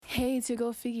Hey, it's your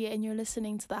girl Figgy, and you're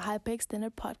listening to the Hyper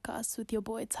Extended Podcast with your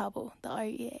boy Tabo, the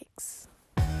REX.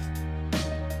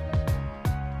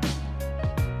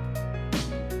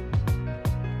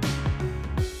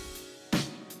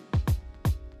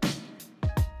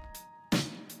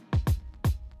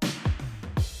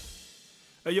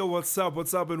 Hey yo, what's up,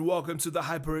 and welcome to the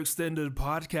Hyper Extended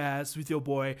Podcast with your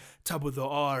boy Tabo,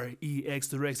 the REX,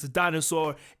 the Rex, the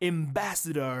dinosaur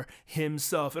ambassador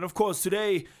himself. And of course,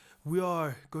 today we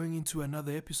are going into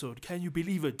another episode. Can you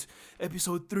believe it?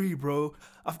 Episode 3, bro.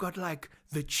 I've got like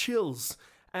the chills.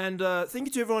 And thank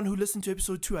you to everyone who listened to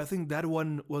episode 2. I think that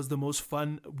one was the most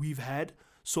fun we've had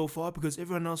so far because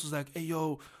everyone else was like, hey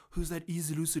yo, who's that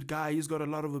easy lucid guy? He's got a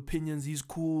lot of opinions. He's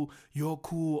cool. You're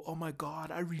cool. Oh my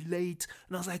God, I relate.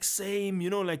 And I was like, same,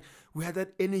 like we had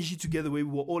that energy together where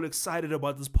we were all excited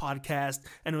about this podcast.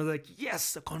 And I was like,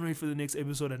 yes, I can't wait for the next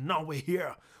episode. And now we're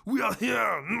here. We are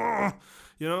here.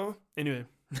 Anyway.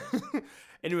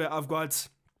 Anyway, I've got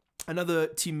another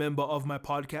team member of my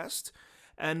podcast.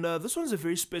 And this one's a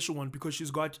very special one because she's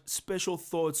got special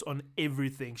thoughts on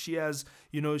everything. She has,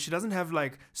 she doesn't have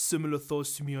like similar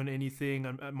thoughts to me on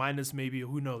anything, minus maybe,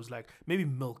 who knows, like maybe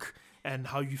milk and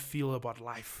how you feel about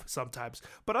life sometimes.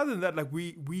 But other than that, like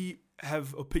we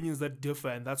have opinions that differ,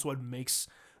 and that's what makes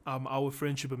our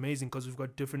friendship amazing because we've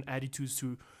got different attitudes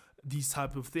to these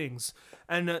type of things.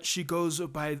 And she goes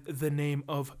by the name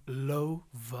of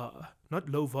Lova. Not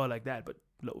Lova like that, but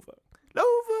Lova.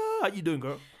 Lova! How you doing,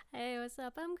 girl? Hey, what's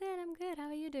up? I'm good. How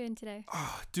are you doing today?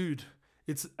 Oh, dude,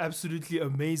 it's absolutely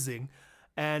amazing.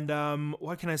 And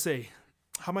what can I say?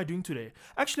 How am I doing today?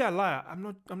 Actually, I lie. I'm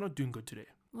not doing good today.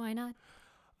 Why not?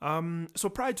 So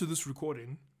prior to this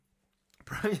recording,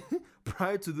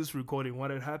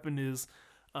 what had happened is,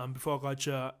 before I got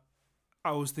you,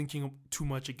 I was thinking too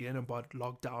much again about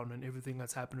lockdown and everything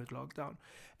that's happened with lockdown.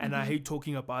 And I hate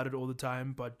talking about it all the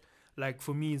time, but like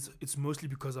for me, it's mostly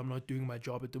because I'm not doing my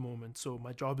job at the moment. So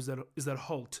my job is at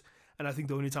halt, and I think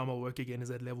the only time I'll work again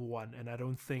is at level 1, and I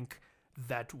don't think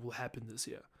that will happen this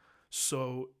year.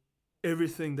 So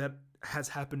everything that has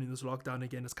happened in this lockdown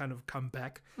again has kind of come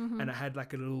back, and I had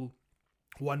like a little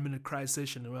 1-minute cry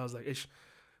session where I was like, "Ish,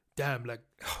 damn, like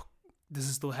this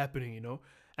is still happening,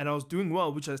 And I was doing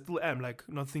well, which I still am, like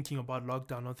not thinking about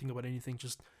lockdown, not thinking about anything,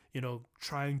 just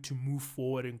trying to move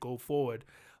forward and go forward.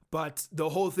 But the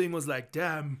whole thing was like,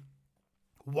 damn,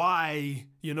 why?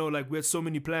 Like we had so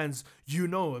many plans,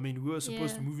 I mean, we were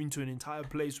supposed to move into an entire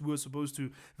place. We were supposed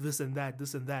to this and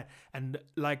that. And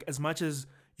like, as much as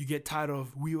you get tired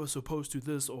of we were supposed to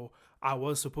this or I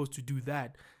was supposed to do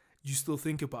that, you still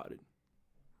think about it.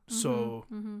 So,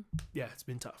 yeah, it's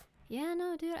been tough. Yeah,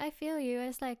 no, dude, I feel you.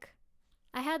 It's like,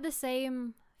 I had the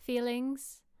same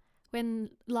feelings when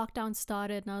lockdown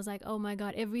started, and I was like, oh my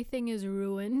God, everything is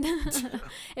ruined.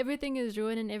 Everything is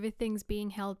ruined and everything's being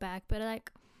held back. But like,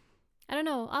 I don't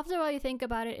know, after a while you think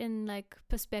about it in like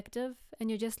perspective, and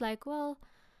you're just like, well,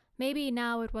 maybe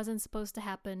now it wasn't supposed to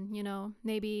happen,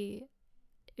 maybe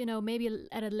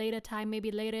at a later time,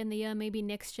 maybe later in the year, maybe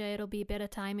next year it'll be better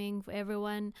timing for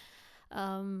everyone.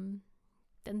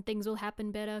 Then things will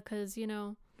happen better because,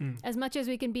 as much as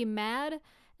we can be mad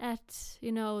at,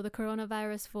 the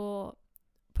coronavirus for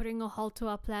putting a halt to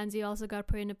our plans, you also got to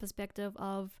put in a perspective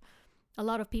of a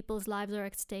lot of people's lives are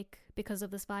at stake because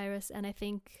of this virus. And I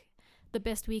think the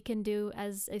best we can do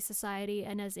as a society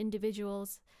and as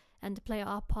individuals and to play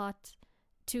our part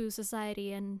to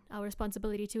society and our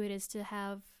responsibility to it is to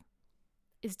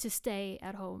stay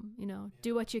at home,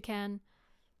 do what you can,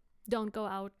 don't go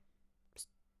out,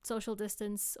 social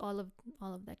distance, all of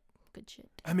that good shit.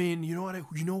 I mean, you know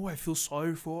what I feel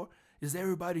sorry for is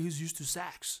everybody who's used to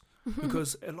sex.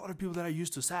 Because a lot of people that are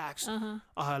used to sex,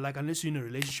 like unless you're in a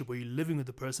relationship where you're living with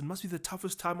the person, must be the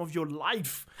toughest time of your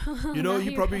life.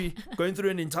 You're probably going through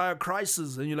an entire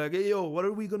crisis and you're like, hey, yo, what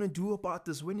are we going to do about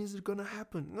this? When is it going to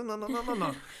happen?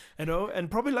 No. And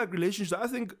probably like relationships, I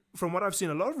think from what I've seen,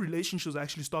 a lot of relationships are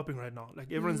actually stopping right now.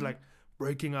 Like everyone's like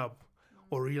breaking up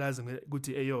or realizing that,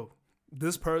 hey, yo,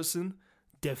 this person,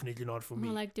 definitely not for me.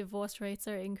 Like divorce rates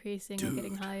are increasing or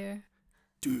getting higher.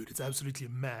 Dude, it's absolutely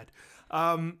mad.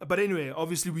 But anyway,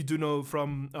 obviously we do know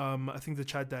from, I think the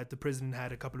chat that the president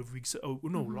had a couple of weeks,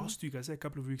 last week, I said a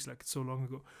couple of weeks, like so long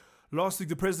ago. Last week,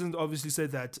 the president obviously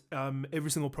said that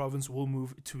every single province will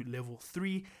move to level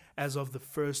 3 as of the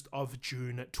 1st of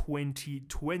June,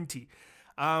 2020.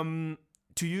 To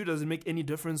you, does it make any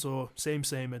difference or same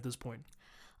at this point?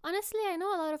 Honestly, I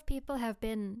know a lot of people have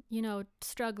been,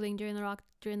 struggling during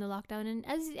the lockdown, and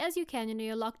as you can,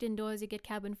 you're locked indoors, you get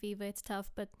cabin fever, it's tough.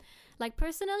 But like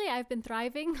personally, I've been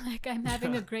thriving. Like I'm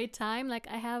having a great time. Like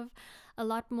I have a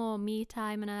lot more me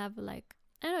time, and I have like,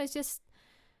 I don't know, it's just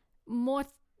more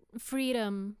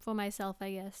freedom for myself,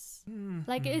 I guess.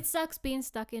 Like, it sucks being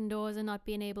stuck indoors and not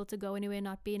being able to go anywhere,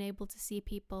 not being able to see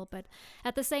people, but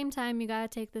at the same time, you gotta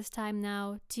take this time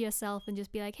now to yourself and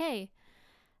just be like, hey,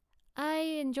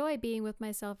 I enjoy being with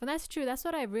myself. And that's true. That's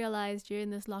what I realized during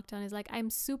this lockdown, is like, I'm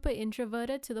super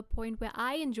introverted to the point where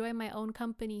I enjoy my own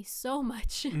company so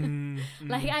much.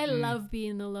 Like, I love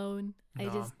being alone. I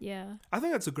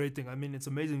think that's a great thing. I mean, it's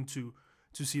amazing to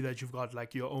see that you've got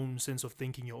like your own sense of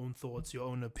thinking, your own thoughts, your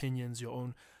own opinions, your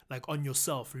own, like, on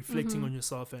yourself, reflecting on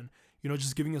yourself, and, you know,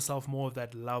 just giving yourself more of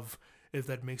that love, if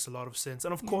that makes a lot of sense.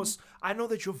 And of course, I know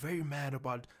that you're very mad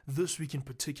about this week in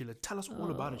particular. Tell us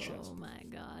all about it, Shaz. Oh my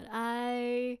God.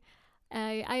 I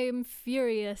am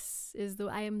furious.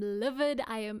 I am livid.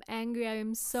 I am angry. I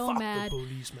am so Fuck mad. the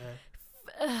police,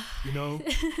 man. You know?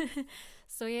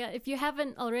 So yeah, if you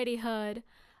haven't already heard,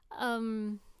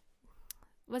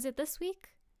 was it this week?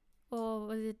 Or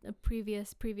was it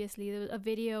previously? A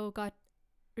video got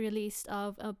released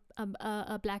of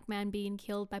a black man being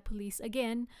killed by police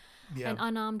again. An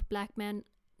unarmed black man,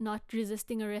 not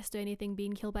resisting arrest or anything,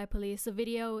 being killed by police. The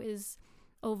video is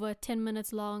over 10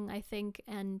 minutes long, I think,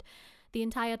 and the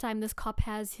entire time this cop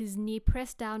has his knee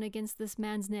pressed down against this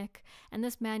man's neck, and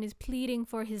this man is pleading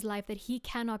for his life, that he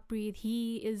cannot breathe,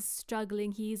 he is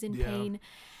struggling, he is in pain,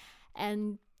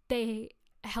 and they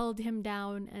held him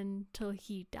down until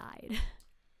he died.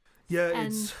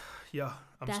 I'm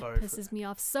sorry. That pisses me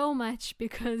off so much,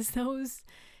 because those...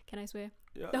 Can I swear?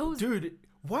 Dude,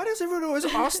 why does everyone always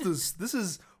ask this? This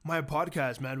is my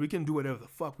podcast, man. We can do whatever the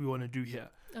fuck we want to do here.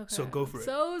 Okay. So go for it.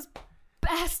 Those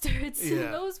bastards,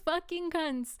 those fucking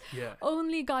cunts,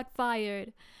 only got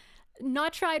fired.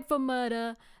 Not tried for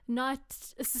murder, not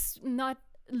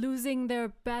losing their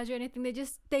badge or anything.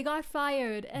 They got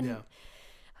fired. And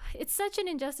it's such an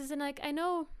injustice. And like, I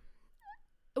know...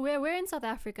 We're in South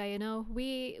Africa, you know,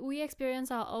 we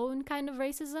experience our own kind of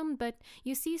racism, but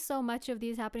you see so much of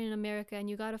these happening in America, and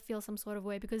you gotta feel some sort of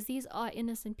way, because these are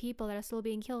innocent people that are still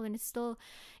being killed, and it's still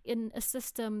in a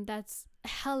system that's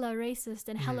hella racist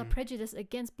and hella prejudiced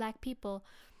against black people.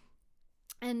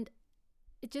 And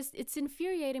it's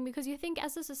infuriating, because you think,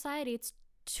 as a society, it's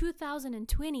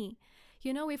 2020.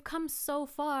 You know, we've come so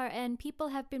far, and people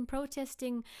have been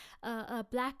protesting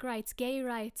black rights, gay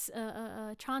rights,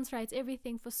 trans rights,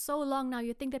 everything for so long now.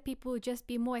 You'd think that people would just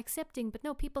be more accepting, but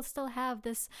no, people still have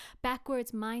this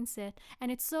backwards mindset,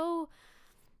 and it's so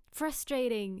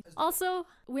frustrating. Also,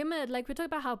 women, like, we talk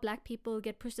about how black people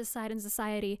get pushed aside in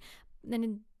society,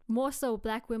 and more so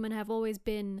black women have always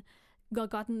been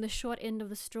gotten the short end of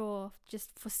the straw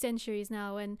just for centuries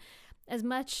now. And as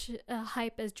much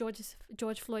hype as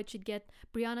George Floyd should get,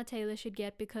 Breonna Taylor should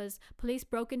get, because police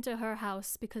broke into her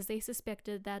house because they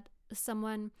suspected that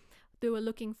someone they were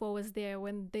looking for was there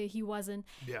when he wasn't,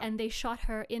 and they shot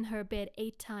her in her bed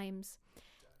 8 times,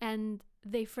 and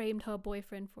they framed her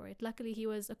boyfriend for it. Luckily, he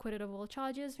was acquitted of all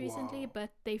charges recently, but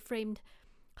they framed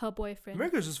her boyfriend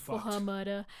for her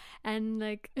murder. And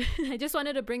like, I just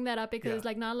wanted to bring that up, because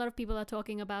like, not a lot of people are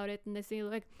talking about it, and they say,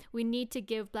 like, we need to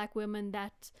give black women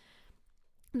that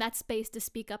space to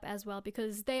speak up as well,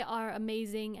 because they are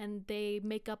amazing, and they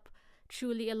make up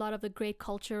truly a lot of the great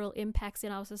cultural impacts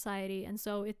in our society. And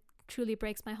so it truly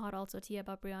breaks my heart also to hear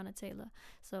about Breonna Taylor.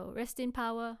 So rest in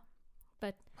power,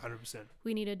 but 100%.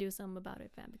 We need to do something about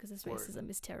it, fam, because this racism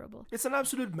is terrible. It's an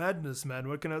absolute madness, man.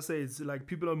 What can I say? It's like,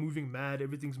 people are moving mad.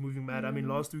 Everything's moving mad. I mean,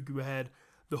 last week we had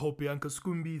the whole Bianca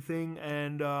Scumbi thing,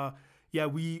 and I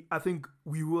think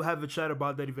we will have a chat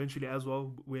about that eventually as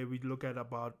well, where we look at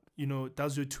about, you know,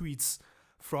 does your tweets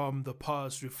from the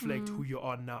past reflect who you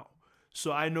are now?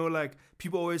 So I know, like,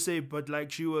 people always say, but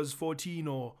like, she was 14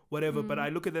 or whatever, but I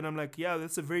look at that and I'm like, yeah,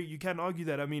 you can't argue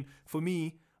that. I mean, for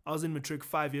me, I was in matric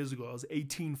 5 years ago. I was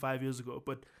 18 5 years ago,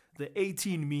 but the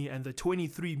 18 me and the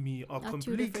 23 me are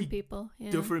completely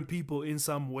different people in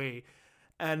some way.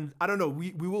 And I don't know,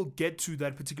 we will get to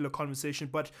that particular conversation.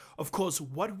 But of course,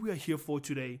 what we are here for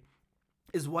today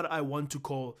is what I want to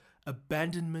call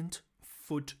Abandonment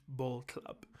Football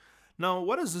Club. Now,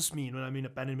 what does this mean when I mean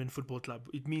Abandonment Football Club?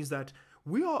 It means that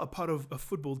we are a part of a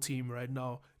football team right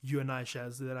now, you and I,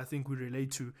 Shaz, that I think we relate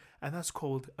to, and that's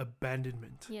called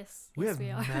abandonment. Yes, we have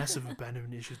massive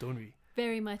abandonment issues, don't we?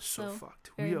 Very much so.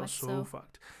 Fucked. We are so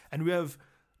fucked. And we have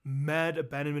mad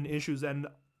abandonment issues. And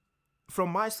from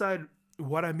my side,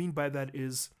 what I mean by that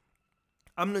is,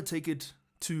 I'm going to take it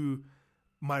to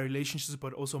my relationships,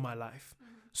 but also my life.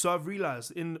 So I've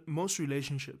realized in most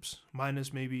relationships,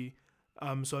 minus maybe,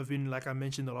 so I've been, like I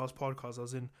mentioned in the last podcast, I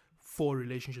was in 4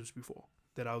 relationships before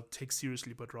that I'll take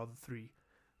seriously, but rather 3,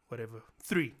 whatever.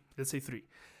 3, let's say 3.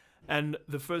 And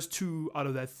the first 2 out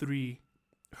of that 3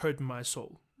 hurt my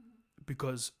soul.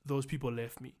 because those people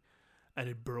left me, and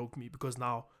it broke me because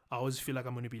now I always feel like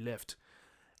I'm going to be left.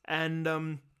 And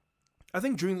I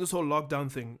think during this whole lockdown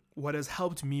thing, what has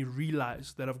helped me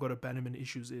realize that I've got abandonment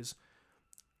issues is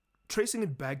tracing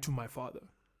it back to my father,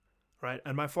 right?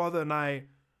 And my father and I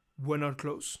were not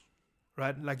close,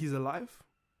 right? Like, he's alive,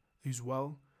 he's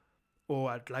well, or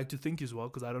I'd like to think he's well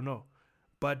because I don't know.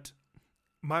 But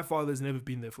my father's never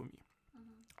been there for me.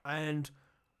 And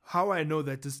how I know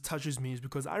that this touches me is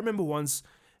because I remember once,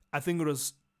 I think it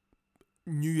was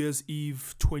New Year's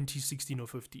Eve 2016 or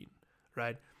 15,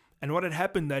 right? And what had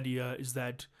happened that year is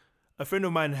that a friend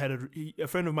of mine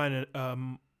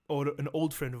or an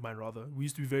old friend of mine rather, we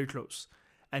used to be very close,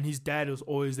 and his dad was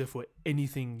always there for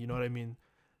anything, you know what I mean,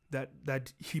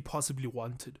 that he possibly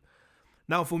wanted.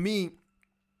 Now for me,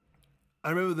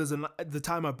 I remember the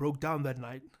time I broke down that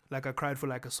night, like I cried for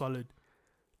like a solid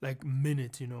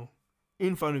minute, you know,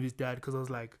 in front of his dad, because I was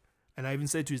like, and I even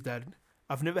said to his dad,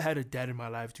 I've never had a dad in my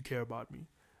life to care about me,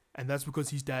 and that's because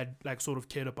his dad like sort of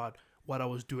cared about what I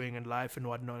was doing in life and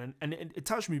whatnot, and it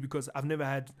touched me because I've never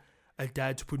had a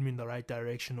dad to put me in the right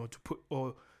direction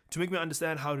or to make me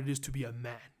understand how it is to be a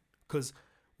man. Because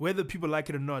whether people like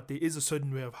it or not, there is a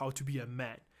certain way of how to be a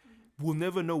man. We'll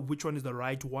never know which one is the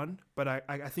right one, but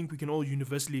I think we can all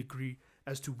universally agree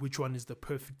as to which one is the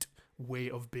perfect way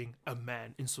of being a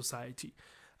man in society.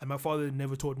 And my father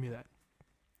never taught me that.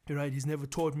 Right? He's never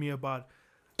taught me about,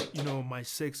 you know, my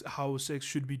sex, how sex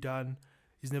should be done.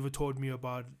 He's never taught me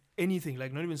about anything,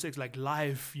 like not even sex, like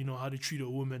life, you know, how to treat a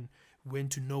woman, when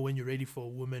to know when you're ready for a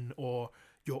woman, or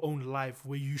your own life,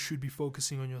 where you should be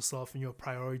focusing on yourself and your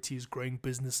priorities, growing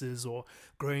businesses or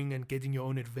growing and getting your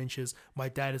own adventures. My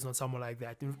dad is not someone like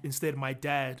that. Instead, my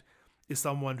dad is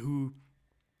someone who,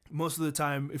 most of the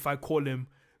time, if I call him,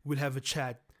 we'll have a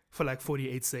chat for like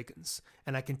 48 seconds,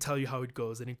 and I can tell you how it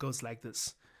goes, and it goes like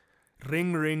this.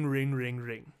 Ring, ring, ring, ring,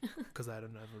 ring. Because I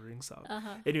don't have a ring sound.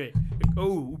 Anyway,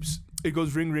 it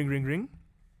goes ring, ring, ring, ring.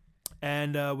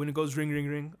 And when it goes ring, ring,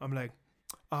 ring, I'm like,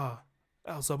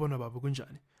 sabona baba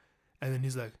kunjani? And then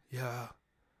he's like, yeah.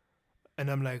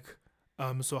 And I'm like,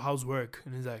 so how's work?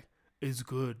 And he's like, it's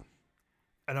good.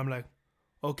 And I'm like,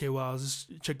 okay, well, I was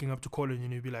just checking up to call you,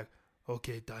 and he'll be like,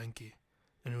 okay, thank you.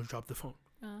 And he'll drop the phone.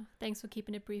 Thanks for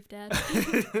keeping it brief, Dad.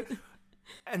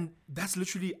 And that's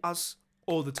literally us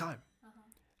all the time.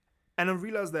 And I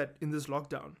realized that in this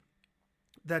lockdown,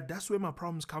 that's where my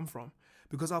problems come from.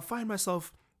 Because I'll find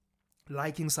myself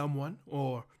liking someone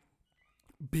or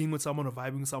being with someone or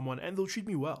vibing with someone, and they'll treat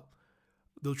me well.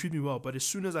 But as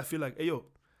soon as I feel like, hey, yo,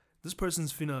 this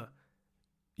person's finna,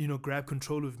 you know, grab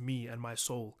control of me and my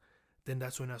soul, then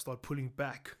that's when I start pulling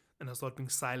back and I start being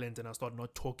silent and I start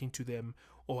not talking to them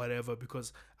or whatever,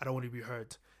 because I don't want to be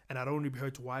hurt. And I don't want to be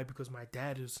hurt. Why? Because my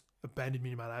dad has abandoned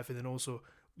me in my life, and then also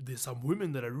there's some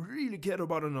women that I really cared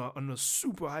about on a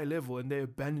super high level, and they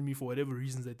abandoned me for whatever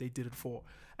reasons that they did it for.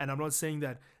 And I'm not saying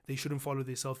that they shouldn't follow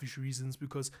their selfish reasons,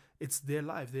 because it's their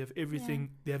life. They have everything.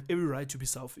 Yeah. They have every right to be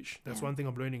selfish. That's one thing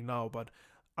I'm learning now about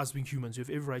us being humans. You have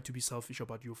every right to be selfish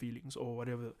about your feelings or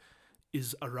whatever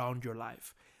is around your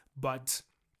life. But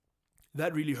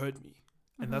that really hurt me.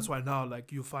 And that's why now,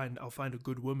 like, I'll find a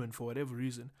good woman for whatever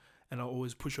reason, and I'll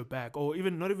always push her back. Or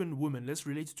even, not even women, let's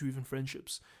relate it to even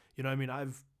friendships. You know what I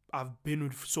mean? I've been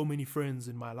with so many friends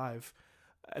in my life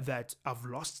that I've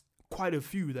lost quite a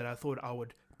few that I thought I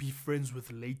would be friends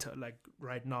with later, like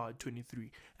right now at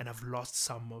 23, and I've lost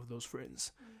some of those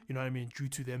friends. You know what I mean? Due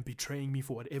to them betraying me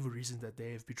for whatever reason that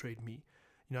they have betrayed me.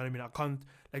 You know what I mean? I can't,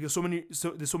 like, there's so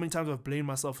many times I've blamed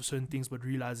myself for certain things, but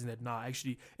realizing that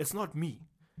actually it's not me,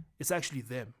 it's actually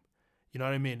them. You know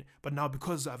what I mean? But now,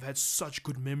 because I've had such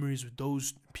good memories with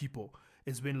those people,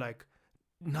 it's been like,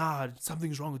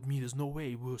 something's wrong with me. There's no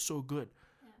way. We were so good.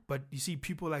 Yeah. But you see,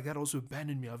 people like that also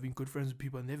abandoned me. I've been good friends with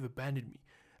people and they've abandoned me.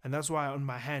 And that's why on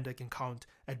my hand, I can count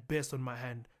at best on my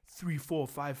hand 3, 4,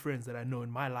 5 friends that I know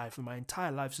in my life, in my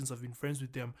entire life since I've been friends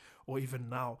with them, or even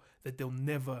now, that they'll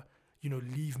never,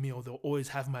 leave me, or they'll always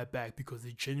have my back because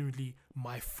they're genuinely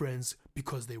my friends,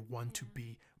 because they want to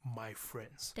be my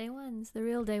friends. Day ones, the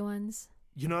real day ones.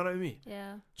 You know what I mean?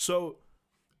 Yeah. So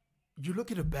you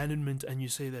look at abandonment and you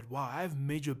say that, wow, I have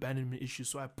major abandonment issues,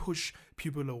 so I push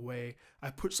people away.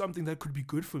 I push something that could be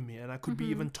good for me, and I could be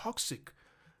even toxic.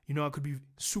 I could be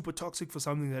super toxic for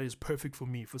something that is perfect for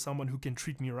me, for someone who can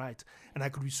treat me right. And I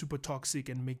could be super toxic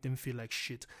and make them feel like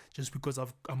shit just because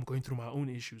I'm going through my own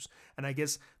issues. And I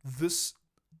guess this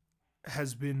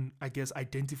has been,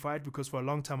 identified, because for a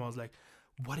long time I was like,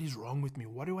 what is wrong with me?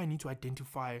 What do I need to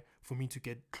identify for me to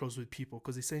get close with people?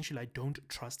 Because essentially I don't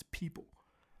trust people.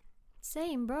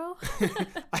 Same, bro.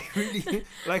 I really,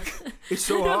 it's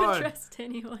so hard. I don't trust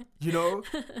anyone.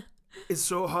 it's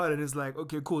so hard, and it's like,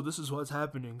 okay, cool, this is what's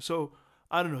happening. So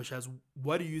I don't know, Shaz,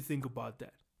 what do you think about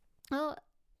that? Well,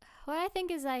 what I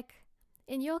think is like,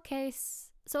 in your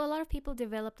case, so a lot of people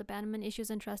developed abandonment issues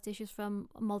and trust issues from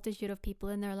a multitude of people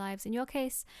in their lives. In your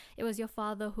case, it was your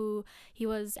father who he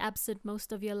was absent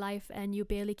most of your life, and you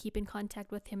barely keep in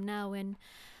contact with him now. And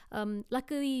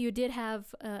luckily, you did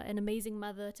have an amazing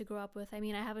mother to grow up with. I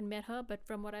mean, I haven't met her, but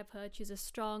from what I've heard, she's a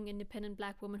strong, independent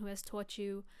Black woman who has taught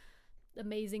you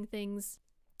amazing things.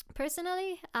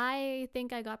 Personally, I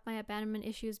think I got my abandonment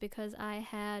issues because I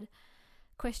had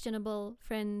questionable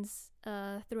friends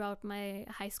throughout my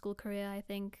high school career. I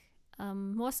think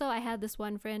more so I had this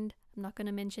one friend, I'm not going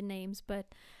to mention names, but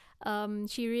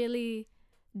she really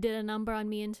did a number on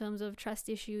me in terms of trust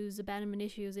issues, abandonment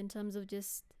issues, in terms of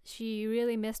just, she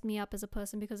really messed me up as a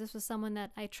person, because this was someone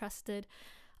that I trusted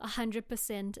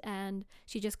 100%, and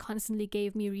she just constantly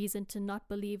gave me reason to not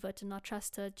believe her, to not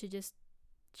trust her, to just,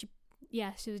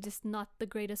 she was just not the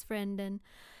greatest friend. And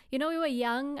we were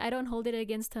young. I don't hold it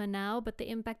against her now, but the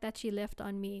impact that she left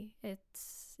on me,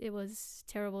 it was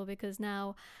terrible, because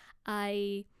now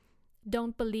I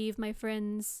don't believe my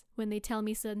friends when they tell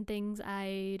me certain things.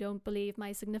 I don't believe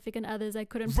my significant others. I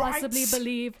couldn't possibly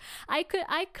believe. I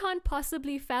can't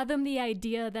possibly fathom the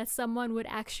idea that someone would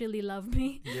actually love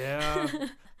me. Yeah.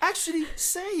 Actually,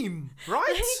 same, right?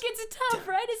 I think it's tough,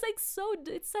 right? It's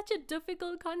like it's such a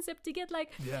difficult concept to get.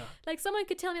 Like someone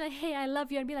could tell me like, "Hey, I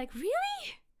love you," and be like, "Really?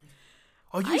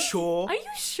 Are you sure? Are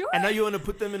you sure?" And now you want to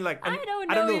put them in like, I don't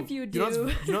know if you do.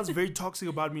 You know what's very toxic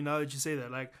about me now that you say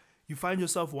that? Like, you find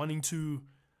yourself wanting to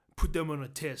put them on a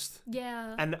test.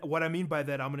 Yeah. And what I mean by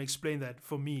that, I'm gonna explain that.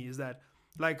 For me, is that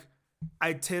like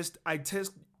I test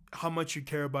how much you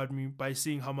care about me by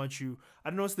seeing how much you, I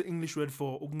don't know what's the English word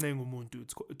for ukuncenga umuntu.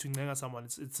 It's to ncenga someone.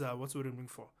 It's what's the word I'm looking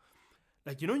for?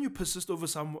 Like, when you persist over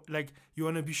someone, like you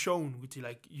want to be shown with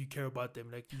you care about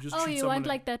them. Like you just treat you someone want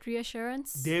like that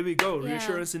reassurance. There we go. Yeah.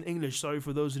 Reassurance in English. Sorry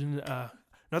for those who didn't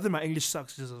not that my English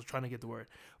sucks, just I was trying to get the word.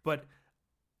 But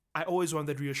I always want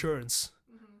that reassurance.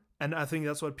 Mm-hmm. And I think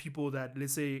that's what people that,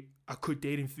 let's say, I could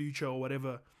date in future or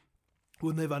whatever,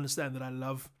 will never understand, that I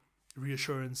love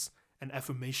reassurance and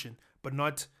affirmation, but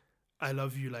not I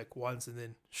love you like once and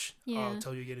then I'll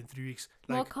tell you again in 3 weeks.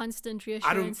 Like, more constant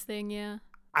reassurance thing, yeah.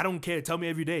 I don't care. Tell me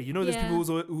every day. There's people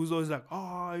who's always like,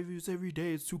 oh, if it's every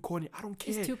day, it's too corny. I don't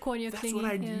care. It's too corny. That's clingy, what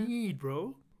I need,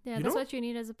 bro. Yeah, that's what you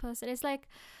need as a person. It's like,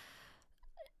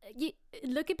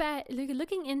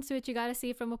 looking into it, you gotta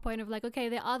see it from a point of like, okay,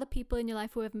 there are the people in your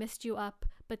life who have messed you up,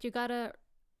 but you gotta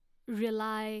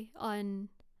rely on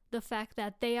the fact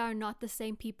that they are not the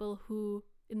same people who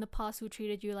in the past who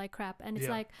treated you like crap. And it's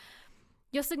like,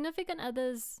 your significant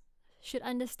others should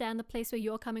understand the place where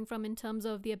you're coming from in terms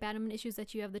of the abandonment issues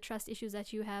that you have, the trust issues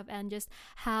that you have, and just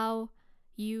how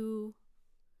you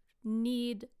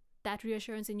need that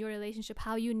reassurance in your relationship,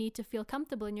 how you need to feel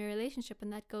comfortable in your relationship.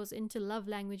 And that goes into love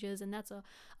languages, and that's a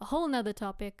whole nother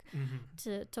topic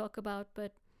to talk about.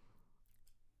 But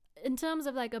in terms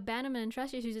of like abandonment and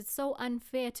trust issues, it's so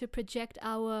unfair to project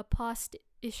our past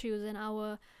issues and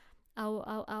our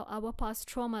past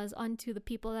traumas onto the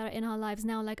people that are in our lives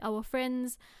now, like our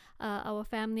friends, our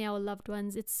family, our loved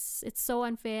ones. It's so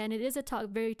unfair, and it is a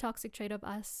very toxic trait of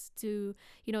us to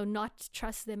not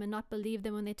trust them and not believe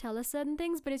them when they tell us certain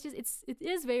things. But it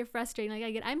is very frustrating.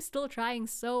 Like I'm still trying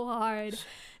so hard.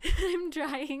 I'm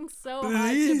trying so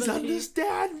hard to believe. Please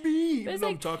understand me. But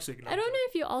I'm toxic. I don't know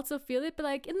if you also feel it, but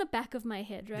like in the back of my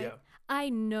head, right? Yeah. I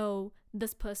know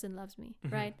this person loves me,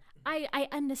 right? I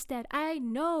understand. I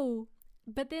know.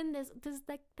 But then there's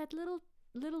like that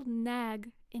little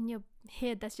nag in your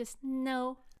head that's just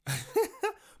no.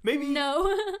 Maybe no.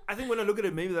 I think when I look at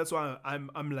it, maybe that's why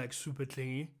I'm like super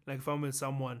clingy. Like if I'm with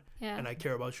someone and I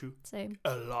care about you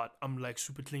a lot, I'm like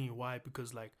super clingy. Why?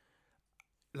 Because like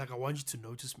I want you to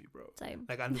notice me, bro. Same.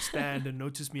 Like understand and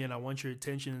notice me, and I want your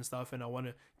attention and stuff, and I want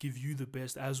to give you the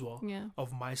best as well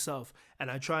of myself. And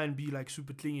I try and be like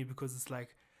super clingy because it's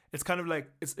like, it's kind of like,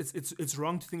 it's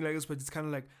wrong to think like this, but it's kind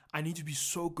of like, I need to be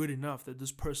so good enough that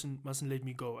this person mustn't let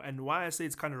me go. And why I say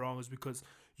it's kind of wrong is because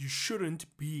you shouldn't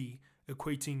be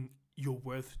equating your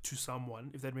worth to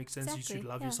someone, if that makes sense. Exactly. You should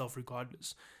love yourself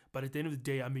regardless. But at the end of the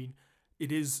day, I mean,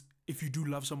 it is, if you do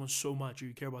love someone so much, or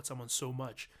you care about someone so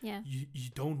much, you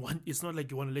don't want, it's not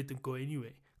like you want to let them go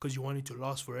anyway, because you want it to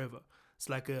last forever. It's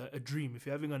like a dream. If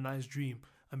you're having a nice dream,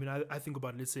 I mean, I think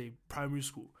about, let's say, primary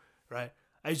school, right?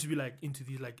 I used to be like into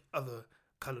these like other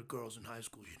colored girls in high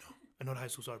school, and not high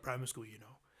school, sorry, primary school,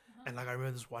 and like I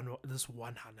remember this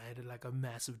one Hannah, I had like a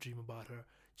massive dream about her.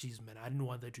 Jeez, man, I didn't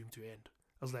want that dream to end.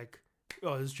 I was like,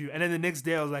 oh, this dream. And then the next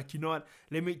day I was like, you know what,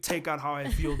 let me take out how I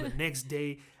feel the next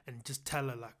day and just tell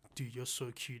her like, dude, you're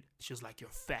so cute. She's like, you're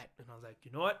fat. And I was like,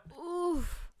 you know what? Ooh.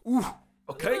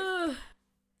 Okay.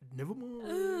 Never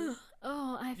mind.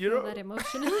 Oh, I feel that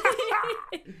emotionally.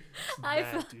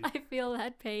 I feel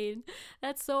that pain.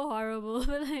 That's so horrible.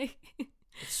 But like,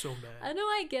 it's so mad. I know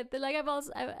I get that. Like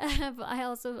I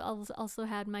also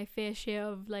had my fair share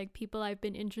of like people I've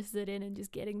been interested in and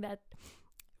just getting that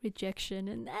rejection,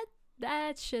 and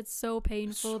that shit's so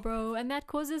painful, bro. And that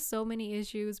causes so many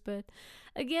issues. But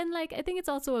again, like I think it's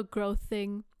also a growth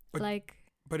thing.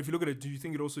 But if you look at it, do you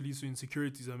think it also leads to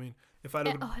insecurities? I mean, if I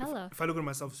look if I look at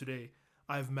myself today,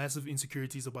 I have massive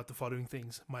insecurities about the following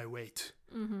things: my weight,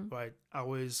 right? I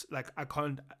always I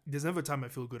can't. There's never a time I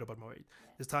feel good about my weight.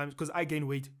 There's times because I gain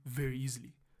weight very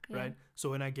easily, right? So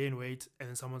when I gain weight and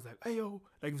then someone's like, "Hey yo,"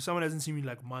 like if someone hasn't seen me in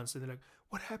like months and they're like,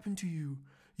 "What happened to you?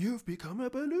 You've become a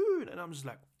balloon," and I'm just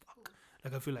like, "Fuck!"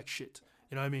 Like I feel like shit.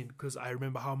 You know what I mean? Because I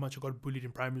remember how much I got bullied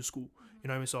in primary school. You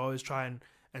know what I mean? So I always try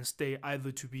and stay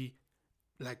either to be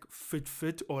like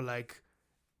fit or like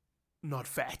not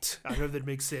fat. I don't know if that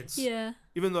makes sense. Yeah.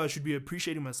 Even though I should be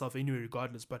appreciating myself anyway,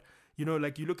 regardless. But you know,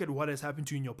 like you look at what has happened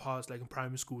to you in your past, like in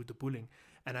primary school with the bullying,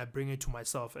 and I bring it to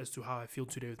myself as to how I feel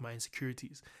today with my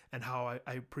insecurities and how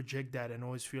I project that and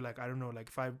always feel like, I don't know, like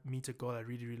if I meet a girl I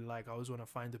really, really like, I always want to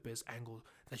find the best angle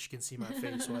that she can see my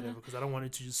face or whatever, because I don't want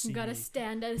it to just see me. You gotta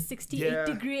stand at a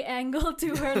 68-degree angle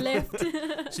to her left.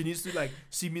 She needs to like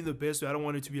see me the best way. I don't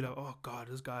want it to be like, oh God,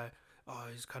 this guy,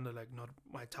 he's kind of like not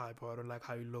my type, or I don't like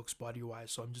how he looks body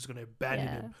wise, so I'm just gonna abandon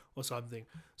him or something.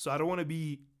 So I don't want to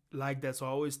be like that. So I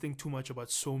always think too much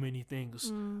about so many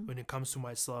things when it comes to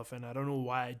myself, and I don't know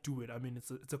why I do it. I mean,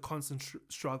 it's a constant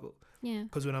struggle. Yeah.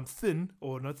 Because when I'm thin,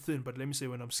 or not thin, but let me say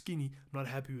when I'm skinny, I'm not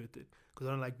happy with it because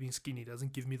I don't like being skinny. It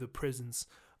doesn't give me the presence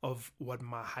of what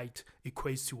my height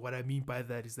equates to. What I mean by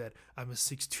that is that I'm a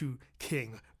 6'2"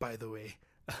 king, by the way.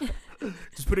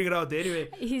 Just putting it out there anyway.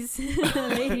 He's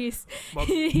ladies.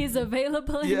 He's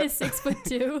available in his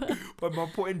 6'2". But my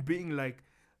point being, like,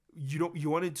 you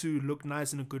want it to look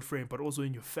nice in a good frame, but also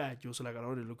in your fat, you're also like, I don't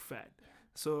want to look fat.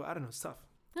 So I don't know, it's tough.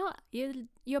 No,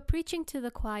 you're preaching to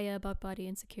the choir about body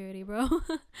insecurity, bro.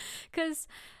 Because,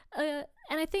 and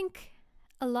I think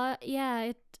a lot,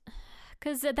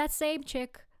 because that same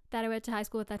chick that I went to high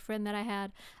school with, that friend that I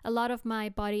had, a lot of my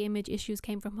body image issues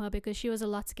came from her because she was a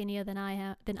lot skinnier than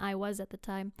I was at the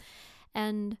time.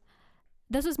 And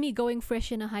this was me going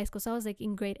fresh into high school, so I was like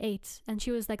in grade 8, and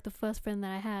she was like the first friend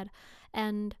that I had.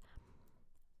 And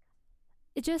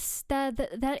it just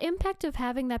that impact of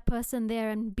having that person there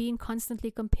and being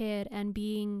constantly compared and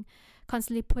being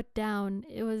constantly put down,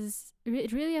 it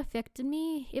really affected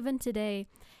me even today.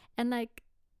 And like,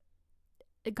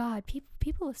 God,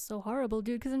 people are so horrible,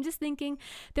 dude. Because I'm just thinking,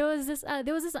 there was this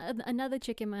another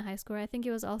chick in my high school. I think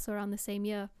it was also around the same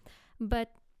year,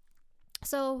 but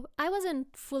so I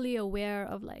wasn't fully aware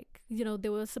of, like, you know,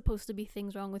 there was supposed to be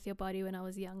things wrong with your body when I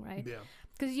was young, right? Yeah.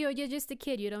 Because you're just a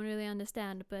kid, you don't really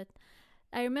understand. But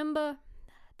I remember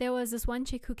there was this one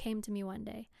chick who came to me one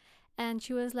day, and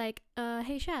she was like,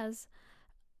 "Hey Shaz,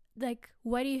 like,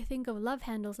 what do you think of love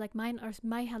handles? Like, my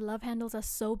love handles are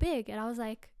so big." And I was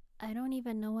like, I don't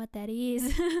even know what that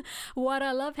is. What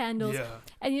are love handles? Yeah.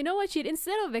 And you know what?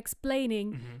 Instead of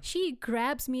explaining, she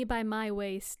grabs me by my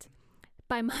waist,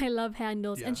 by my love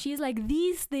handles, and she's like,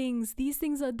 these things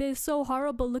they're so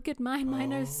horrible. Look at mine.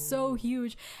 Mine are so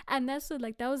huge. And that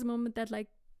was a moment that like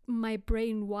my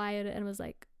brain wired and was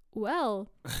like,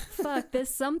 well, fuck, there's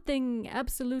something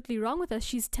absolutely wrong with us.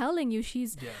 She's telling you,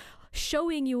 she's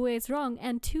showing you where it's wrong.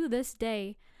 And to this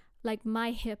day, like,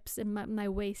 my hips and my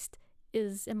waist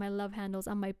and my love handles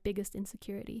are my biggest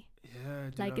insecurity. Yeah,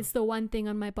 dude, like, it's the one thing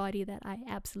on my body that I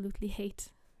absolutely hate.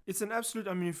 It's an absolute,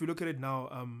 I mean, if you look at it now,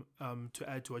 to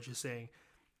add to what you're saying,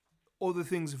 all the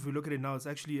things, if we look at it now, it's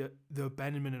actually the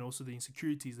abandonment and also the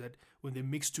insecurities that when they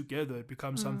mix together, it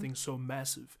becomes something so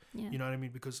massive. Yeah. You know what I mean?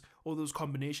 Because all those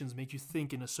combinations make you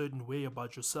think in a certain way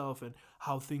about yourself and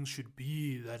how things should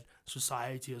be that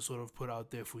society has sort of put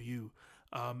out there for you.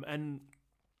 And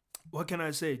what can I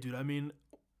say, dude? I mean,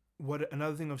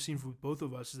 another thing I've seen for both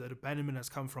of us is that abandonment has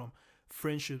come from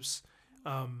friendships,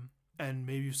 and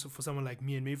maybe for someone like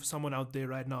me, and maybe for someone out there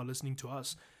right now listening to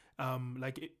us,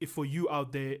 like if for you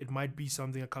out there, it might be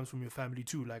something that comes from your family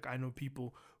too. Like, I know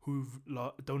people who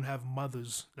don't have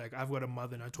mothers. Like, I've got a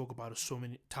mother and I talk about it so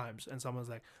many times, and someone's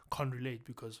like, can't relate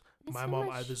because my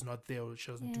mom either's not there or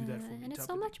she doesn't do that for me. And it's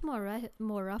so much more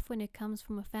rough when it comes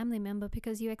from a family member,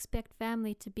 because you expect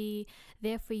family to be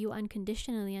there for you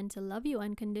unconditionally and to love you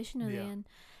unconditionally. And,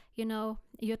 you know,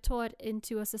 you're taught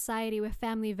into a society where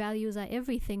family values are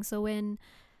everything. So when,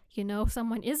 if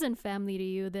someone isn't family to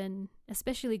you, then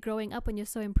especially growing up when you're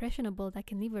so impressionable, that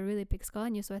can leave a really big scar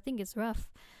on you. So I think it's rough,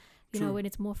 when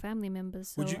it's more family members.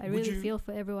 So I really feel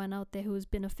for everyone out there who's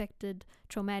been affected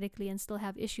traumatically and still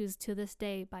have issues to this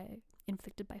day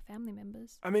inflicted by family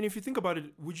members. I mean, if you think about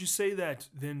it, would you say that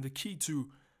then the key to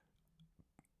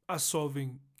us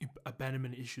solving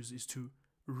abandonment issues is to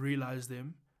realize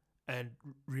them and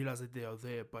realize that they are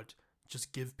there, but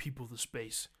just give people the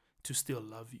space to still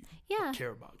love you,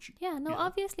 care about you? Yeah, no,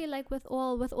 obviously, like with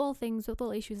all things, with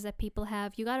all issues that people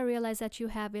have, you got to realize that you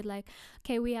have it. Like,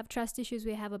 okay, we have trust issues,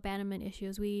 we have abandonment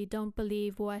issues, we don't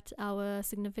believe what our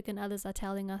significant others are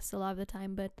telling us a lot of the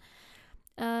time. But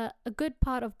a good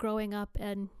part of growing up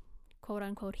and quote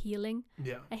unquote healing,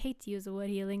 I hate to use the word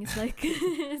healing, it's like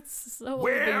it's so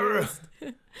overused.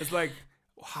 It's like,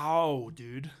 how,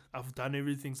 dude? I've done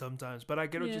everything sometimes, but I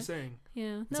get what you're saying.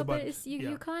 Yeah, but it's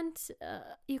you can't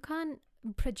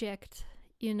project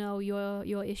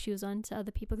your issues onto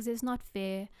other people, because it's not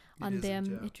fair on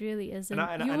them. It really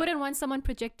isn't. You wouldn't want someone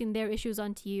projecting their issues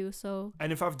onto you. So,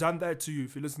 and if I've done that to you,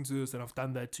 if you listen to this and I've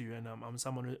done that to you, and I'm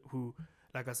someone who,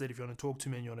 like I said, if you want to talk to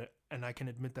me and I can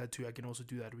admit that to you, I can also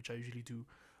do that, which I usually do.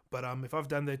 But if I've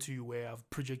done that to you where I've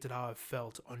projected how I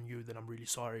felt on you, then I'm really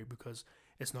sorry, because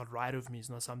it's not right of me. It's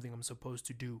not something I'm supposed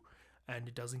to do, and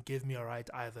it doesn't give me a right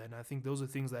either. And I think those are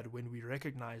things that when we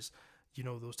recognize,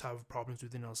 those type of problems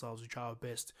within ourselves, we try our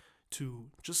best to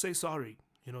just say sorry,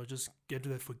 just get to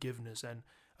that forgiveness. And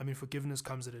I mean, forgiveness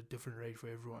comes at a different rate for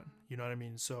everyone. You know what I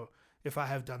mean? So if I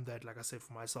have done that, like I said,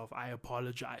 for myself, I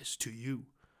apologize to you.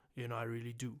 I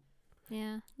really do.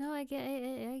 Yeah, no, I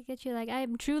get you. Like, I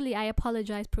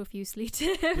apologize profusely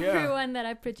to everyone that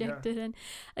I projected. And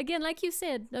again, like you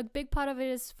said, a big part of it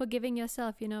is forgiving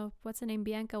yourself. What's her name?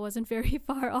 Bianca wasn't very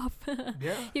far off.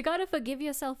 You got to forgive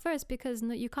yourself first, because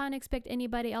you can't expect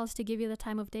anybody else to give you the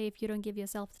time of day if you don't give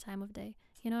yourself the time of day.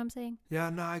 You know what I'm saying? Yeah,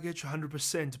 no, I get you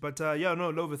 100%. But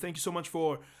Lova, thank you so much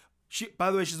for... by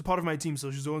the way, she's a part of my team,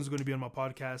 so she's the one who's going to be on my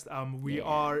podcast. We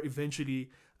are eventually...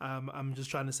 I'm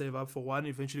just trying to save up for one.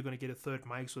 Eventually going to get a third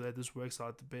mic so that this works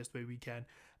out the best way we can.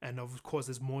 And of course,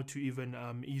 there's more to even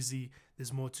Easy.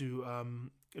 There's more to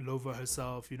Lova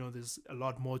herself. There's a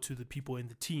lot more to the people in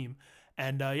the team.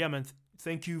 And man,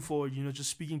 thank you for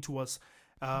just speaking to us.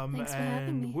 Thanks for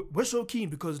having me. We're so keen,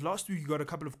 because last week you got a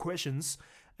couple of questions.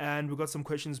 And we got some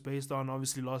questions based on,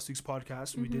 obviously, last week's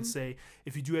podcast. We did say,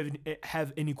 if you do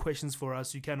have any questions for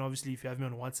us, you can, obviously, if you have me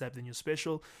on WhatsApp, then you're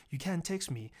special. You can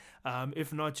text me.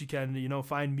 If not, you can,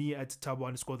 find me at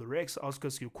Tabo_the_Rex. Ask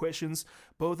us your questions,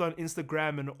 both on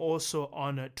Instagram and also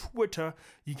on Twitter.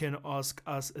 You can ask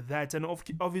us that. And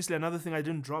obviously, another thing I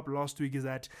didn't drop last week is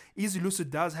that Easy Lucid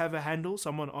does have a handle.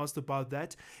 Someone asked about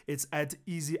that. It's at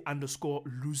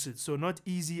Easy_Lucid. So not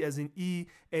easy as in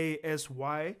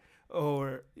EASY.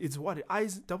 Or it's what?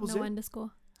 Eyes double Z? No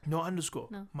underscore. No underscore.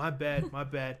 No. My bad.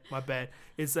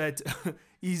 It's at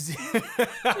Easy.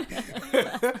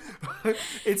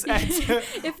 It's at...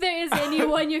 if there is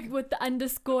anyone with the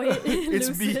underscore,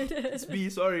 it's me. It's me,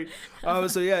 sorry.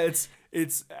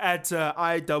 It's at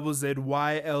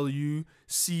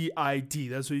IZZYLUCID.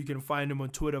 That's where you can find him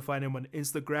on Twitter, find him on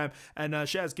Instagram. And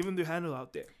Shaz, give him the handle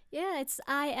out there. Yeah, it's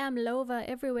I am Lova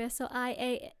everywhere. So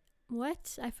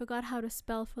what? I forgot how to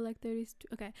spell for like 32.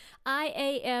 Okay.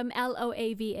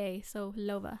 IAMLOAVA. So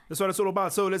Lova. That's what it's all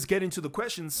about. So let's get into the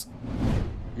questions.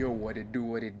 Yo, what it do,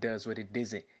 what it does, what it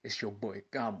isn't. It's your boy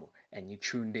Gambo, and you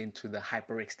tuned in to the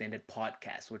Hyperextended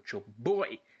Podcast with your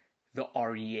boy, the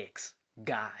REX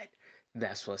Guide.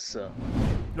 That's what's up.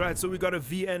 Right, so we got a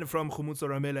VN from Khumutso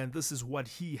Ramela, and this is what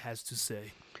he has to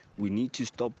say. We need to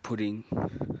stop putting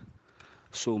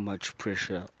so much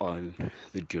pressure on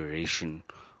the duration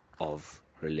of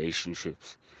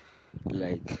relationships.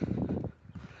 Like,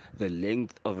 the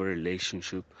length of a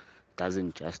relationship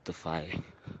doesn't justify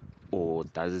or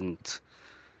doesn't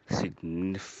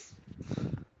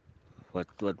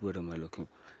what word am I looking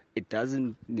for? It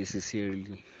doesn't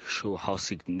necessarily show how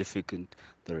significant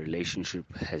the relationship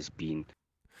has been.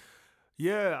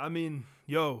 Yeah, I mean,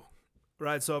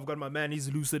 right, so I've got my man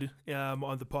Easy Lucid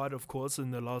on the pod, of course.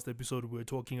 In the last episode, we were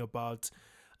talking about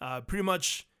pretty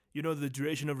much the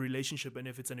duration of relationship and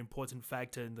if it's an important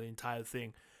factor in the entire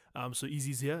thing. So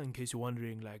Easy's here, in case you're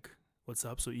wondering, like, what's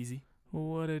up? So Easy.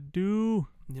 What it do?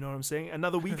 You know what I'm saying?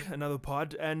 Another week, another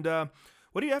pod. And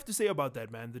what do you have to say about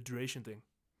that, man? The duration thing.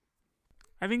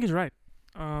 I think he's right.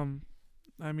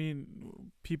 I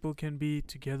mean, people can be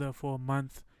together for a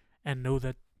month and know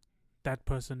that that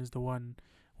person is the one,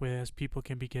 whereas people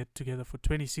can get together for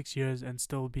 26 years and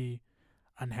still be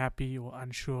unhappy or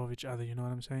unsure of each other. You know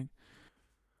what I'm saying?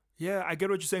 Yeah, I get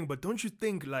what you're saying, but don't you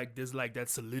think like there's like that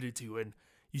solidity when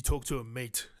you talk to a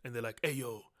mate and they're like, hey,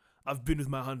 yo, I've been with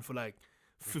my hun for like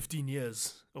 15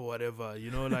 years or whatever,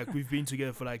 you know, like we've been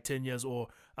together for like 10 years, or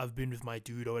I've been with my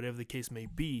dude, or whatever the case may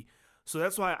be. So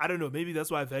that's why, I don't know, maybe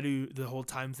that's why I value the whole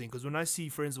time thing. Because when I see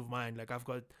friends of mine, like I've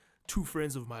got 2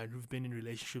 friends of mine who've been in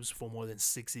relationships for more than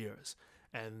 6 years,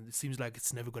 and it seems like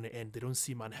it's never going to end. They don't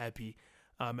seem unhappy.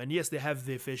 And yes, they have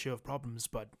their fair share of problems,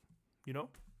 but, you know.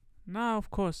 No,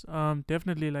 of course.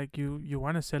 Definitely, like you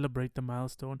want to celebrate the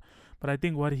milestone, but I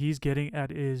think what he's getting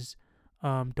at is,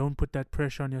 don't put that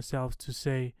pressure on yourselves to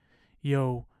say,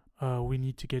 yo, we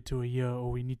need to get to a year,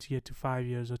 or we need to get to 5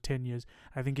 years or 10 years.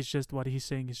 I think it's just, what he's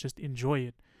saying is just enjoy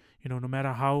it. You know, no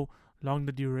matter how long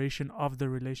the duration of the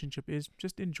relationship is,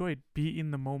 just enjoy it. Be in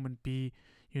the moment. Be,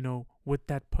 you know, with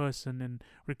that person. And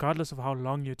regardless of how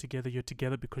long you're together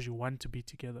because you want to be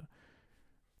together.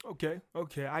 Okay,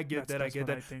 I get that. I get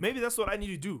that. Maybe that's what I need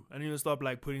to do. I need to stop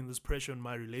like putting this pressure on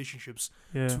my relationships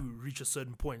to reach a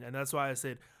certain point. And that's why I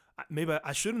said, maybe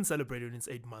I shouldn't celebrate it when it's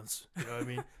 8 months. You know what I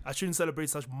mean? I shouldn't celebrate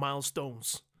such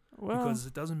milestones, because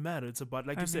it doesn't matter. It's about,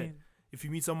 like you said, if you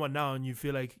meet someone now and you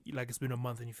feel like it's been a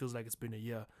month and he feels like it's been a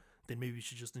year, then maybe you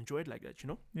should just enjoy it like that, you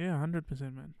know? Yeah,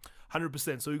 100%, man.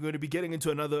 100%. So we're going to be getting into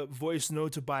another voice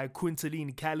note by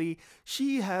Quintaline Cali.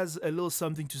 She has a little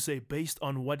something to say based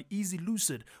on what Easy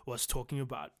Lucid was talking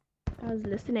about. I was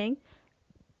listening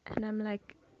and I'm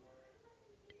like,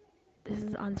 this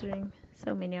is answering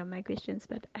so many of my questions,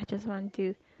 but I just want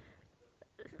to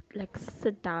like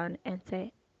sit down and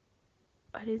say,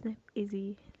 what is name?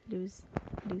 Easy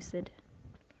Lucid.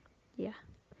 Yeah.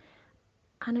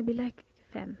 And I'll be like,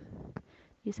 fam,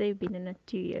 you say you've been in a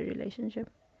 2-year relationship.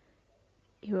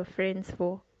 You were friends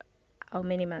for how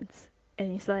many months?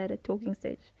 And you still at a talking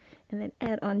stage. And then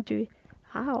add on to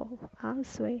how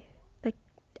sway. Like,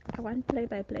 I want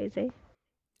play-by-plays, eh?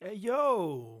 Hey,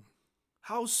 yo.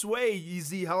 How sway,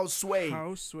 Easy? How sway?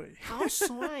 How sway? How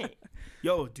sway?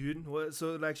 Yo, dude.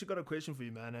 So, like, she got a question for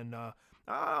you, man. And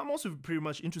I'm also pretty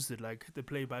much interested, like, the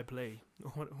play-by-play.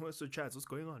 What's the chats? What's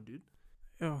going on, dude?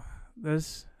 Oh,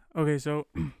 okay, so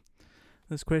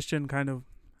this question kind of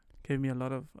gave me a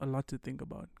lot to think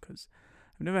about, because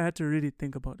I've never had to really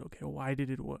think about, okay, why did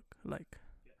it work? Like,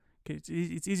 okay,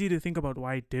 it's easy to think about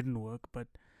why it didn't work, but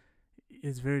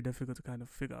it's very difficult to kind of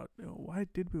figure out, you know, why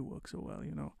did we work so well,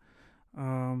 you know?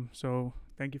 So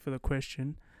thank you for the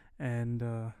question,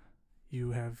 and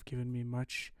you have given me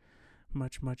much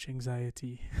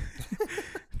anxiety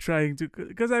trying to,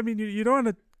 because I mean, you don't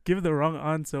want to give the wrong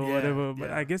answer or whatever, but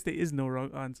I guess there is no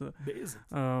wrong answer. There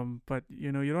isn't. But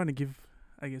you know, you don't want to give,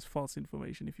 I guess, false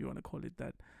information, if you want to call it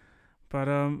that. But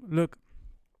look,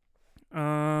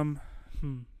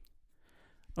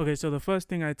 okay, so the first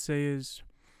thing I'd say is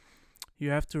you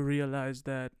have to realize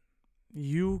that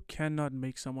you cannot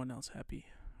make someone else happy,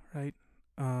 right?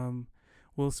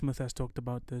 Will Smith has talked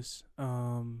about this,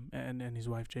 and his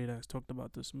wife Jada has talked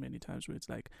about this many times, where it's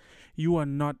like, you are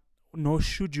not, nor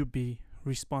should you be,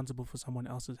 responsible for someone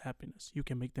else's happiness. You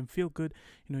can make them feel good,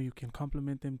 you know, you can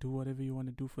compliment them, do whatever you want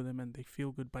to do for them, and they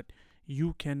feel good, but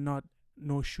you cannot,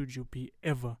 nor should you be,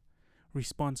 ever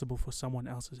responsible for someone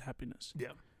else's happiness.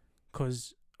 Yeah.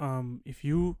 Because if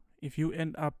you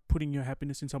end up putting your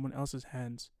happiness in someone else's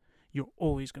hands, you're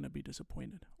always going to be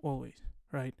disappointed. Always,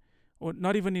 right? Or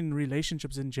not even in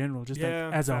relationships in general, just like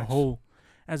as a whole,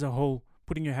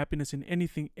 putting your happiness in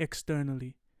anything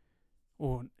externally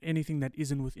or anything that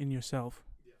isn't within yourself,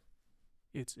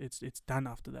 it's done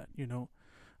after that, you know.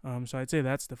 So I'd say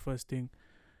that's the first thing.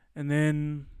 And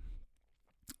then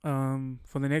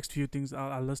for the next few things,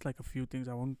 I'll list like a few things.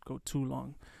 I won't go too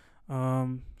long.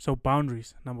 So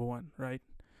boundaries, number one, right?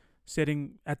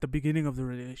 Setting at the beginning of the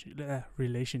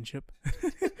relationship.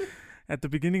 At the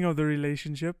beginning of the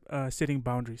relationship, setting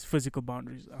boundaries, physical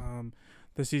boundaries.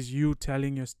 This is you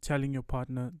telling your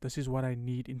partner, this is what I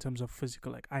need in terms of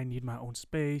physical. Like, I need my own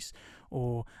space,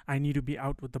 or I need to be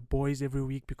out with the boys every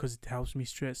week because it helps me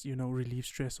stress, you know, relieve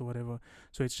stress or whatever.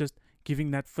 So it's just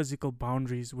giving that physical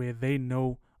boundaries where they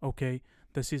know, okay,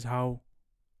 this is how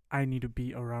I need to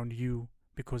be around you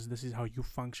because this is how you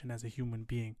function as a human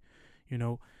being, you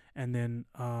know. And then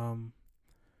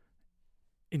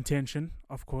intention,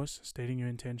 of course, stating your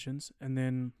intentions. And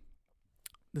then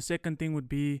the second thing would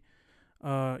be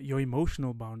your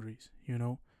emotional boundaries, you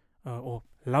know, or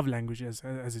love language as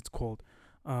it's called.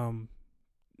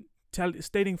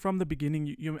 Stating from the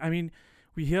beginning, I mean,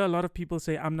 we hear a lot of people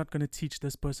say, I'm not going to teach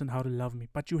this person how to love me,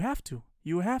 but you have to.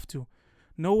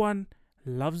 No one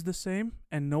loves the same,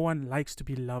 and no one likes to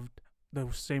be loved the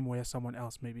same way as someone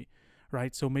else, maybe,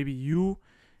 right? So maybe you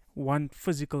want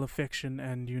physical affection,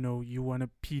 and you want a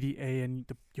PDA, and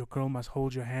your girl must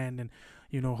hold your hand and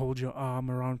hold your arm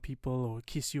around people or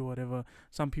kiss you or whatever.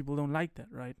 Some people don't like that,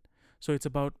 right? So it's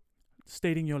about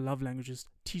stating your love languages,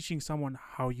 teaching someone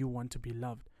how you want to be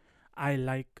loved. I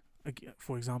like,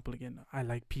 for example, I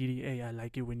like PDA. I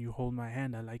like it when you hold my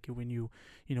hand. I like it when you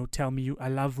tell me I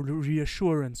love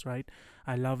reassurance, right?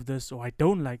 I love this, or I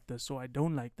don't like this, or I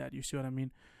don't like that. You see what I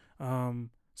mean?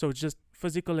 So it's just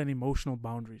physical and emotional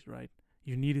boundaries, right?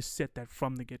 You need to set that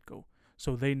from the get-go,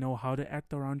 so they know how to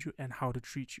act around you and how to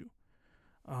treat you.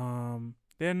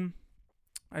 Then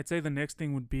I'd say the next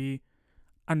thing would be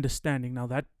understanding. Now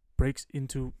that breaks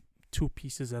into two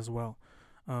pieces as well.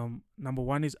 Number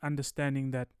one is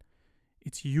understanding that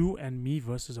it's you and me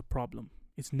versus a problem.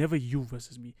 It's never you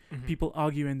versus me. Mm-hmm. People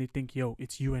argue and they think, yo,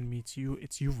 it's you and me, it's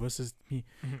you versus me.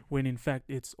 Mm-hmm. When in fact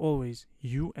it's always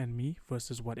you and me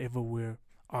versus whatever we're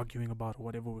arguing about or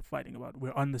whatever we're fighting about.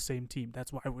 We're on the same team.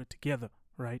 That's why we're together,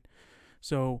 right?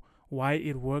 So why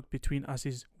it worked between us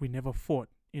is we never fought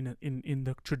in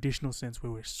the traditional sense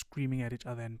where we're screaming at each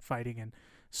other and fighting and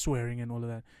swearing and all of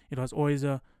that. It was always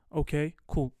okay,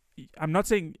 cool. I'm not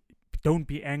saying don't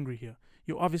be angry here.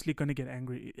 You're obviously going to get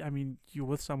angry. I mean, you're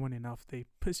with someone enough, they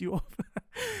piss you off.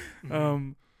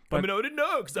 Mm-hmm. But I mean, I wouldn't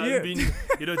know because I haven't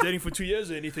been, dating for 2 years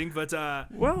or anything. But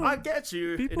well, I get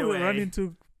you.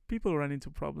 People run into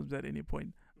problems at any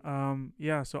point.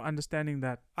 So understanding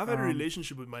that. I've had a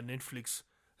relationship with my Netflix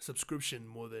subscription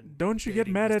more than. Don't you get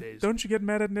mad at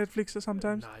Netflix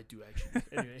sometimes? Nah, I do actually.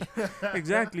 Anyway.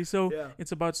 Exactly. So yeah.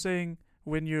 It's about saying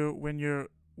when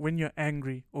you're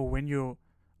angry or when you're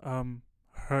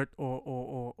hurt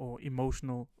or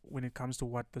emotional when it comes to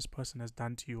what this person has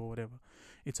done to you or whatever.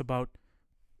 It's about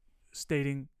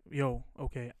stating, yo,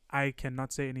 okay, I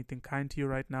cannot say anything kind to you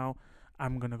right now.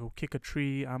 I'm gonna go kick a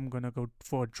tree. I'm gonna go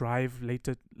for a drive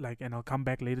later, and I'll come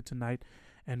back later tonight.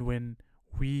 And when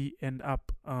we end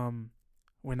up,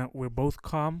 when we're both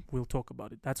calm, we'll talk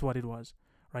about it. That's what it was,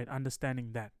 right?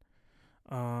 Understanding that,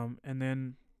 and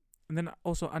then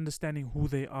also understanding who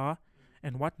they are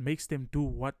and what makes them do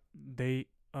what they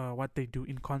do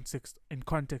in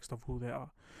context of who they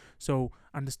are. So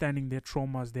understanding their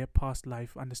traumas, their past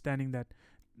life, understanding that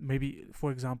maybe,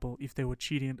 for example, if they were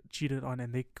cheated on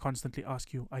and they constantly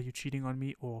ask you, are you cheating on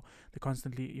me? Or they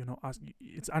constantly, ask,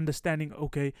 it's understanding,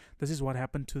 okay, this is what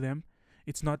happened to them.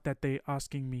 It's not that they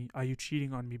asking me, are you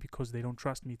cheating on me, because they don't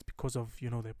trust me. It's because of,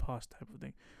 their past type of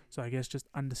thing. So I guess just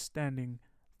understanding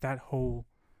that whole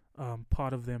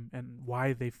part of them and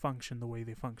why they function the way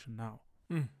they function now.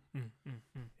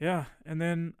 Yeah. And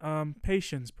then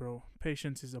patience, bro.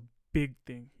 Patience is a big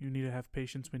thing. You need to have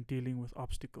patience when dealing with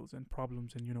obstacles and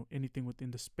problems and anything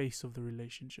within the space of the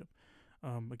relationship.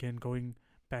 Again, going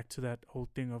back to that whole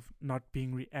thing of not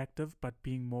being reactive but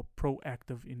being more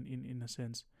proactive in a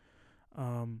sense.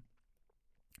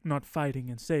 Not fighting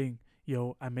and saying,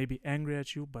 yo, I may be angry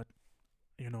at you, but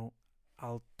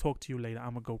I'll talk to you later.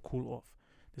 I'm gonna go cool off.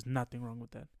 There's nothing wrong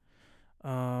with that.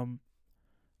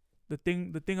 The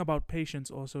thing about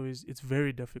patience also is it's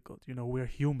very difficult. We're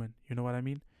human. You know what I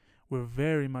mean? We're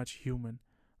very much human.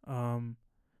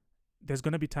 There's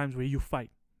gonna be times where you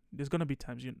fight. There's gonna be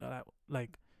times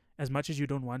like as much as you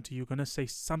don't want to, you're gonna say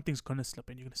something's gonna slip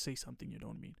and you're gonna say something you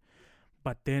don't mean.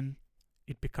 But then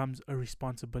it becomes a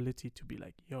responsibility to be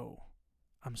like, yo,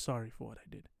 I'm sorry for what I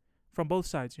did. From both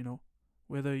sides,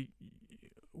 whether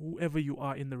whoever you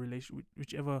are in the relation,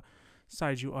 whichever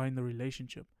side you are in the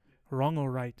relationship, wrong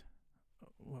or right,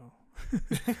 well,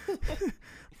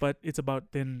 but it's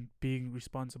about then being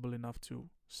responsible enough to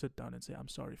sit down and say, I'm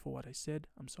sorry for what I said,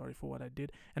 I'm sorry for what I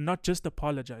did, and not just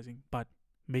apologizing, but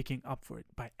making up for it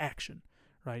by action,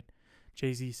 right?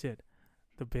 Jay-Z said,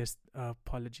 the best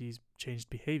apologies changed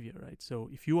behavior, right? So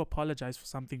if you apologize for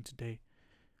something today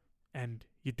and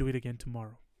you do it again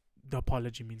tomorrow, the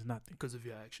apology means nothing because of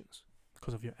your actions.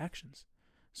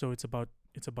 So it's about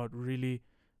really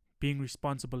being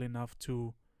responsible enough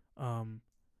to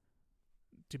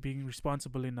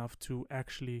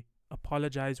actually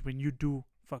apologize when you do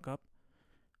fuck up,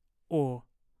 or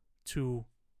to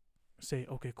say,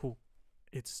 okay, cool,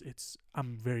 it's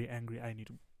I'm very angry, I need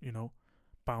to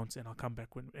bounce, and I'll come back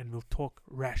and we'll talk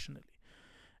rationally.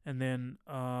 And then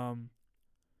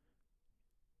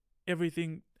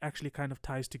everything actually kind of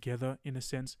ties together in a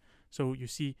sense. So you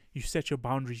set your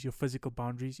boundaries, your physical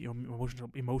boundaries, your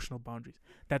emotional boundaries.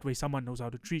 That way someone knows how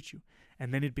to treat you.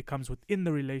 And then it becomes within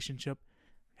the relationship,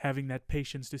 having that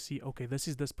patience to see, okay, this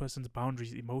is this person's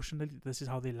boundaries emotionally. This is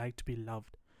how they like to be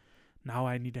loved. Now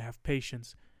I need to have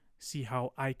patience see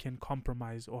how I can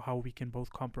compromise, or how we can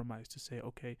both compromise to say,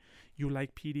 okay, you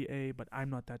like PDA, but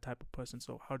I'm not that type of person.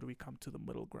 So how do we come to the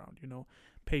middle ground?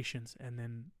 Patience, and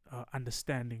then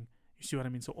understanding. You see what I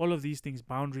mean? So all of these things,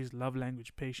 boundaries, love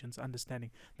language, patience, understanding,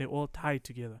 they're all tied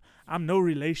together. I'm no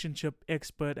relationship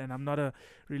expert, and I'm not a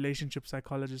relationship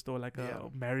psychologist or like a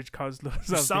marriage counselor or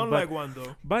something. You sound like one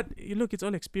though. But look, it's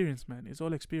all experience, man. It's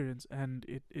all experience, and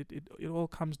it all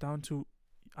comes down to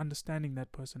understanding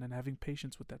that person and having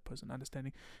patience with that person,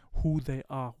 understanding who they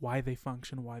are, why they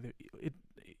function,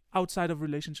 outside of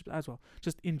relationships as well,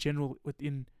 just in general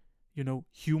within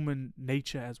human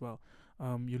nature as well.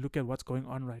 You look at what's going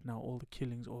on right now, all the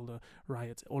killings, all the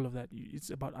riots, all of that. It's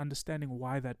about understanding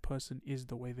why that person is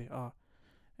the way they are,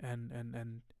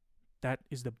 and that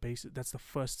is the basis. That's the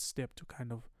first step to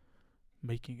kind of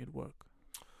making it work.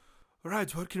 All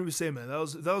right, what can we say, man? That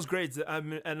was great. I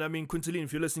mean, Quintaline,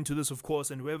 if you're listening to this, of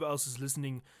course, and whoever else is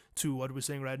listening to what we're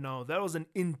saying right now, that was an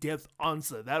in-depth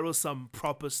answer. That was some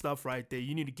proper stuff right there.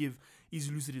 You need to give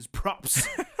Easy Lucid his props.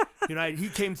 He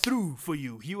came through for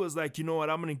you. He was like, you know what,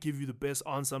 I'm going to give you the best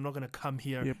answer. I'm not going to come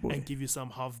here and give you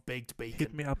some half-baked bacon.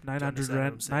 Hit me up, 900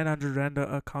 rand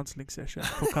a counseling session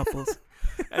for couples.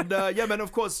 And man,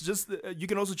 of course, just you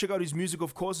can also check out his music,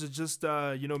 of course. It's just,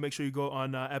 make sure you go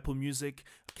on Apple Music.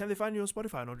 Can they find you on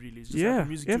Spotify? Not really. It's just Apple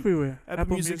Music everywhere. Too.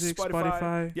 Apple Music,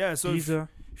 Spotify. Yeah, so Deezer.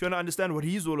 If you want to understand what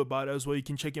he's all about as well, you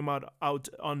can check him out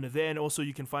on there. And also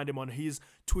you can find him on his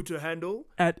Twitter handle.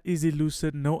 At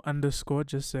EasyLucid, no underscore,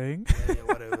 just saying. Yeah,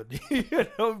 whatever.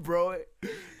 Bro. At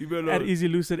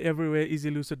EasyLucid everywhere.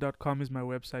 EasyLucid.com is my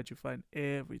website. You find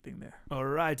everything there. All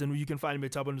right. And you can find him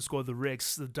at _the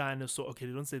Rex, the dinosaur. Okay,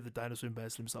 they don't say the dinosaur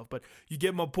embarrassed himself, but you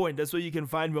get my point. That's where you can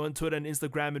find me on Twitter and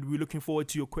Instagram. And we're looking forward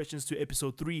to your questions to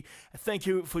episode 3. Thank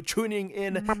you for tuning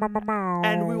in.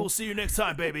 And we will see you next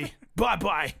time, baby.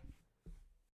 Bye-bye.